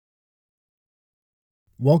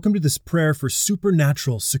Welcome to this prayer for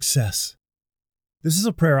supernatural success. This is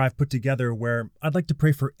a prayer I've put together where I'd like to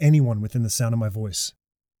pray for anyone within the sound of my voice.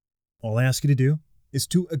 All I ask you to do is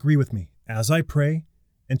to agree with me as I pray,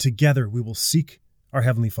 and together we will seek our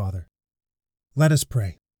Heavenly Father. Let us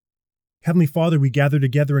pray. Heavenly Father, we gather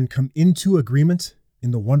together and come into agreement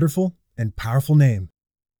in the wonderful and powerful name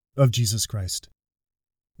of Jesus Christ.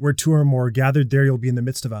 Where two or more are gathered, there you'll be in the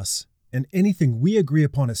midst of us, and anything we agree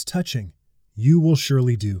upon as touching, you will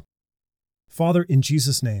surely do. Father, in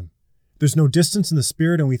Jesus' name, there's no distance in the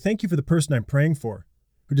Spirit, and we thank you for the person I'm praying for,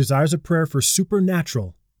 who desires a prayer for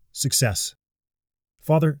supernatural success.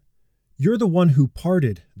 Father, you're the one who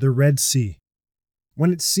parted the Red Sea.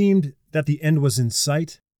 When it seemed that the end was in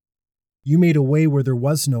sight, you made a way where there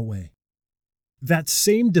was no way. That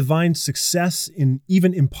same divine success in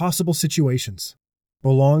even impossible situations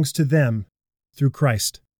belongs to them through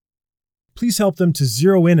Christ. Please help them to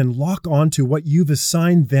zero in and lock on to what you've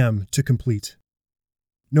assigned them to complete.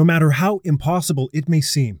 No matter how impossible it may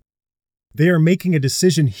seem, they are making a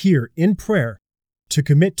decision here in prayer to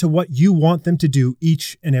commit to what you want them to do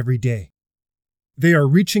each and every day. They are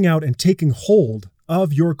reaching out and taking hold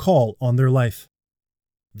of your call on their life.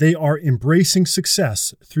 They are embracing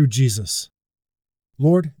success through Jesus.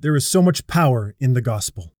 Lord, there is so much power in the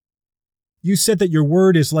gospel. You said that your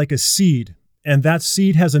word is like a seed, and that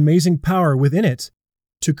seed has amazing power within it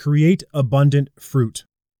to create abundant fruit.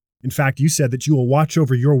 In fact, you said that you will watch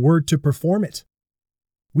over your word to perform it.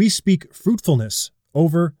 We speak fruitfulness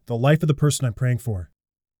over the life of the person I'm praying for.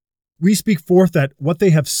 We speak forth that what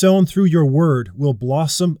they have sown through your word will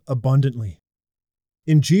blossom abundantly.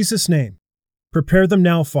 In Jesus' name, prepare them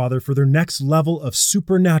now, Father, for their next level of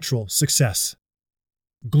supernatural success.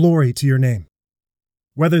 Glory to your name.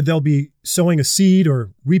 Whether they'll be sowing a seed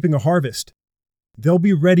or reaping a harvest, they'll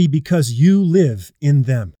be ready because you live in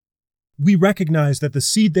them. We recognize that the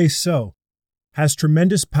seed they sow has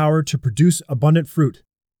tremendous power to produce abundant fruit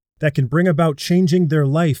that can bring about changing their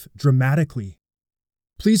life dramatically.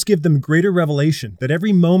 Please give them greater revelation that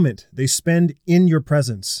every moment they spend in your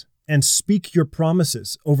presence and speak your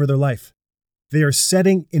promises over their life, they are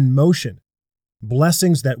setting in motion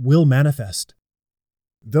blessings that will manifest.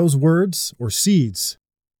 Those words or seeds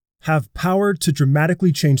have power to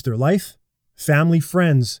dramatically change their life, family,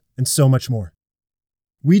 friends, and so much more.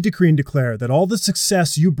 We decree and declare that all the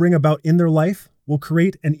success you bring about in their life will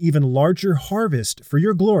create an even larger harvest for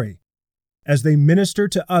your glory as they minister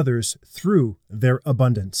to others through their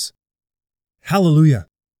abundance. Hallelujah.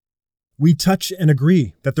 We touch and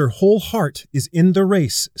agree that their whole heart is in the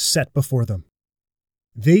race set before them.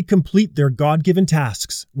 They complete their God-given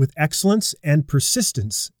tasks with excellence and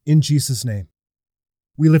persistence in Jesus' name.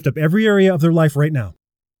 We lift up every area of their life right now,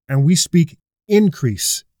 and we speak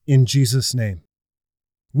increase in Jesus' name.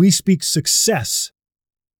 We speak success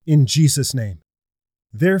in Jesus' name.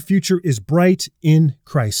 Their future is bright in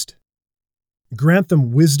Christ. Grant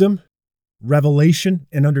them wisdom, revelation,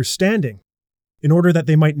 and understanding in order that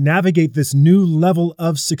they might navigate this new level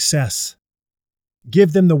of success.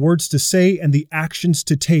 Give them the words to say and the actions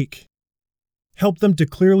to take. Help them to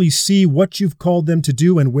clearly see what you've called them to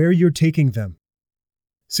do and where you're taking them.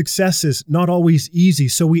 Success is not always easy,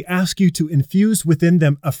 so we ask you to infuse within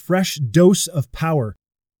them a fresh dose of power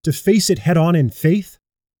to face it head-on in faith,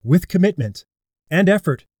 with commitment, and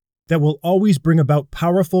effort that will always bring about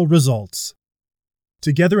powerful results.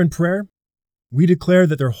 Together in prayer, we declare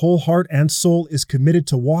that their whole heart and soul is committed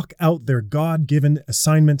to walk out their God-given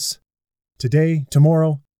assignments today,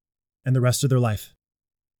 tomorrow, and the rest of their life.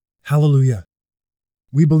 Hallelujah.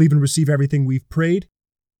 We believe and receive everything we've prayed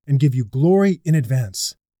and give you glory in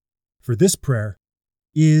advance, for this prayer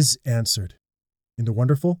is answered. In the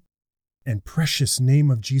wonderful and precious name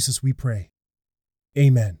of Jesus we pray.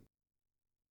 Amen.